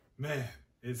Man,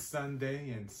 it's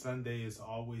Sunday, and Sunday is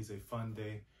always a fun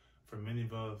day. For many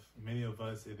of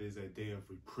us, it is a day of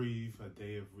reprieve, a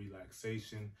day of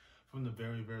relaxation from the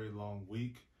very, very long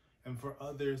week. And for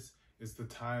others, it's the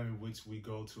time in which we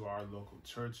go to our local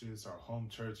churches, our home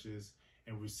churches,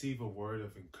 and receive a word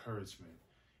of encouragement.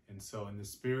 And so in the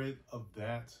spirit of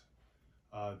that,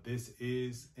 this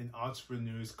is an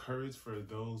entrepreneur's courage. For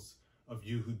those of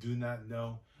you who do not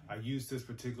know, I use this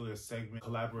particular segment,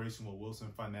 collaboration with Wilson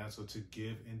Financial, to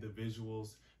give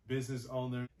individuals, business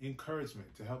owners,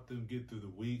 encouragement to help them get through the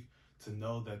week, to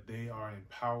know that they are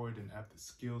empowered and have the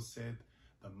skill set,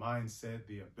 the mindset,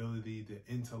 the ability,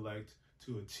 the intellect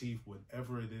to achieve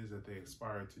whatever it is that they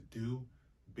aspire to do,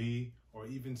 be, or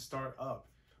even start up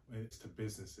when it's to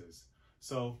businesses.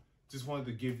 So just wanted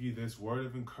to give you this word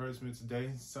of encouragement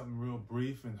today, something real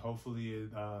brief, and hopefully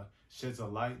it sheds a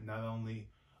light not only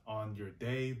on your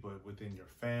day, but within your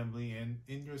family and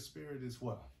in your spirit as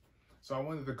well. So I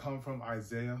wanted to come from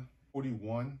Isaiah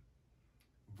 41,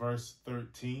 verse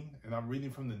 13, and I'm reading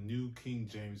from the New King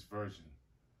James Version.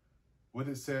 What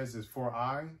it says is, "For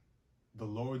I, the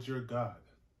Lord your God,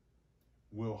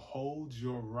 will hold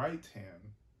your right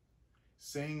hand,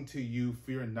 saying to you,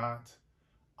 fear not,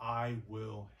 I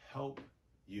will help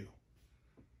you."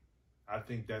 I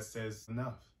think that says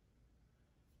enough.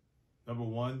 Number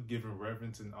one, giving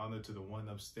reverence and honor to the one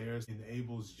upstairs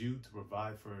enables you to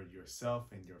provide for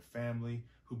yourself and your family,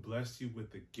 who blessed you with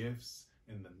the gifts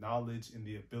and the knowledge and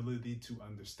the ability to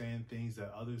understand things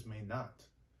that others may not.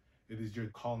 It is your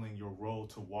calling, your role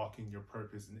to walk in your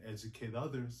purpose and educate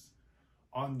others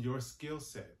on your skill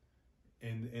set.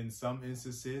 In some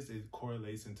instances, it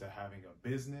correlates into having a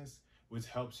business, which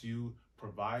helps you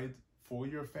provide for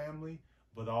your family,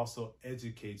 but also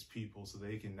educates people so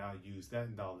they can now use that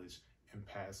knowledge and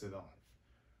pass it on.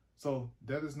 So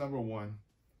that is number one.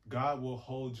 God will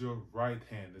hold your right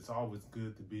hand. It's always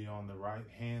good to be on the right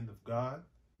hand of God,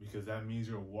 because that means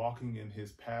you're walking in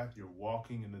his path. You're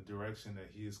walking in the direction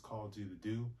that he has called you to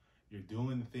do. You're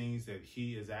doing the things that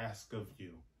he has asked of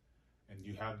you, and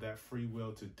you have that free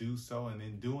will to do so. And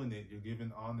in doing it, you're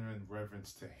giving honor and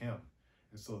reverence to him.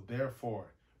 And so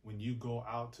therefore, when you go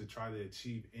out to try to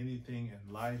achieve anything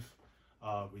in life,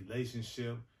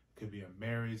 relationship, could be a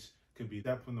marriage, could be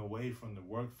stepping away from the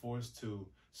workforce to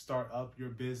start up your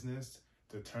business,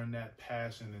 to turn that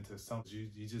passion into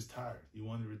something you're just tired. You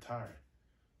want to retire.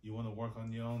 You want to work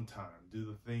on your own time, do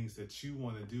the things that you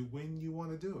want to do when you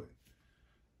want to do it.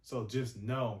 So just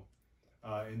know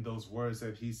in those words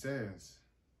that he says,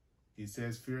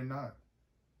 fear not,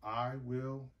 I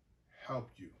will help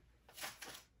you.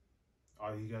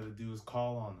 All you got to do is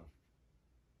call on him.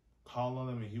 Call on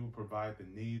him, and he will provide the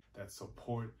need, that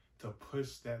support to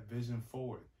push that vision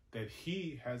forward that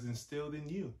he has instilled in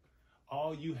you.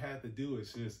 All you had to do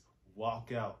is just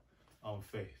walk out on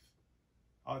faith.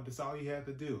 That's all you had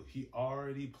to do. He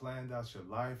already planned out your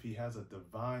life. He has a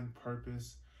divine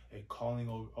purpose, a calling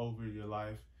over your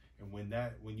life. And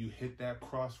when you hit that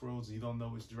crossroads and you don't know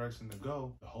which direction to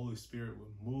go, the Holy Spirit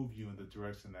will move you in the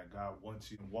direction that God wants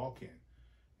you to walk in.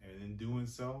 And in doing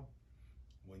so,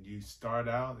 when you start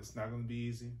out, it's not going to be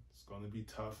easy. It's going to be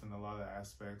tough in a lot of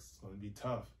aspects. It's going to be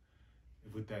tough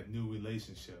with that new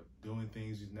relationship, doing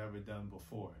things you've never done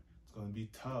before. It's going to be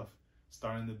tough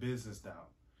starting the business now.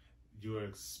 You're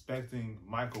expecting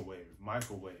microwave,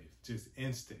 just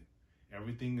instant.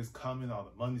 Everything is coming, all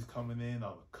the money's coming in,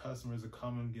 all the customers are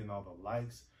coming, getting all the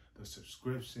likes, the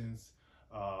subscriptions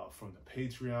from the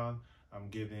Patreon. I'm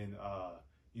getting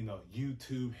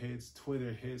YouTube hits,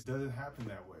 Twitter hits. It doesn't happen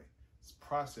that way. It's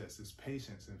process, it's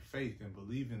patience and faith and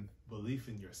belief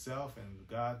in yourself and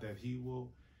God that he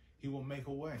will make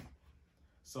a way.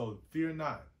 So fear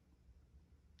not,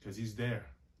 because he's there.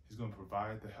 He's going to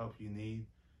provide the help you need.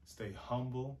 Stay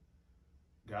humble.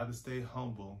 Got to stay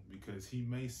humble, because he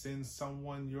may send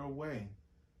someone your way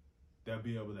that'll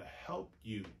be able to help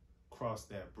you cross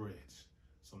that bridge.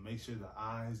 So make sure the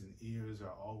eyes and ears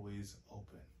are always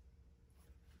open.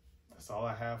 That's all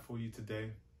I have for you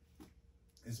today.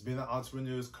 It's been an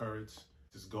entrepreneur's courage.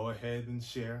 Just go ahead and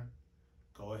share.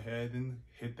 Go ahead and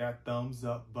hit that thumbs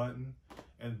up button.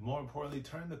 And more importantly,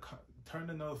 turn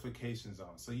the notifications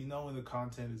on, so you know when the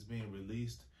content is being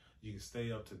released. You can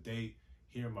stay up to date,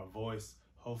 hear my voice.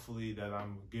 Hopefully that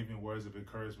I'm giving words of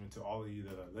encouragement to all of you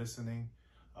that are listening,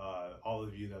 all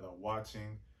of you that are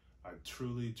watching. I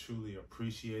truly, truly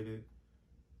appreciate it.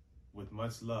 With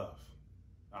much love,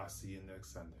 I'll see you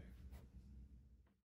next Sunday.